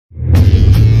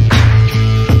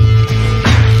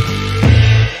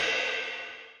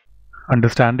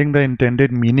Understanding the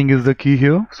intended meaning is the key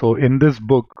here. So in this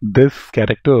book, this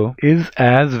character is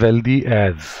as wealthy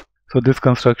as. So this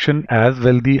construction as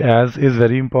wealthy as is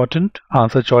very important.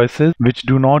 Answer choices which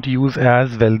do not use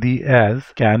as wealthy as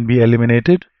can be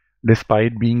eliminated.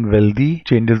 Despite being wealthy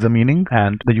changes the meaning,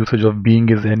 and the usage of being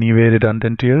is anyway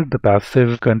redundant here. The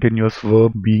passive continuous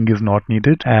verb being is not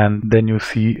needed, and then you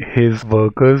see his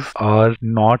workers are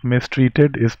not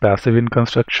mistreated is passive in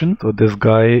construction. So this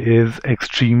guy is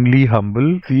extremely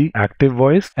humble. See, active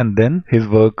voice, and then his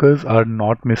workers are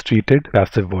not mistreated,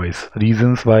 passive voice.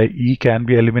 Reasons why E can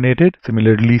be eliminated.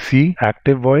 Similarly, C,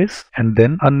 active voice, and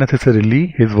then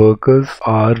unnecessarily his workers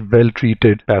are well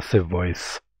treated, passive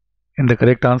voice. In the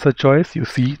correct answer choice, you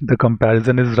see the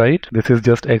comparison is right. This is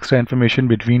just extra information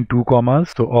between two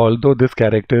commas. So although this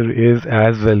character is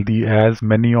as wealthy as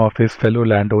many of his fellow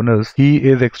landowners, he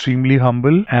is extremely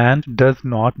humble and does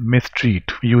not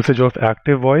mistreat. Usage of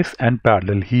active voice and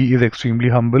parallel. He is extremely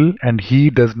humble and he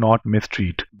does not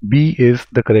mistreat. B is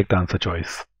the correct answer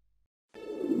choice.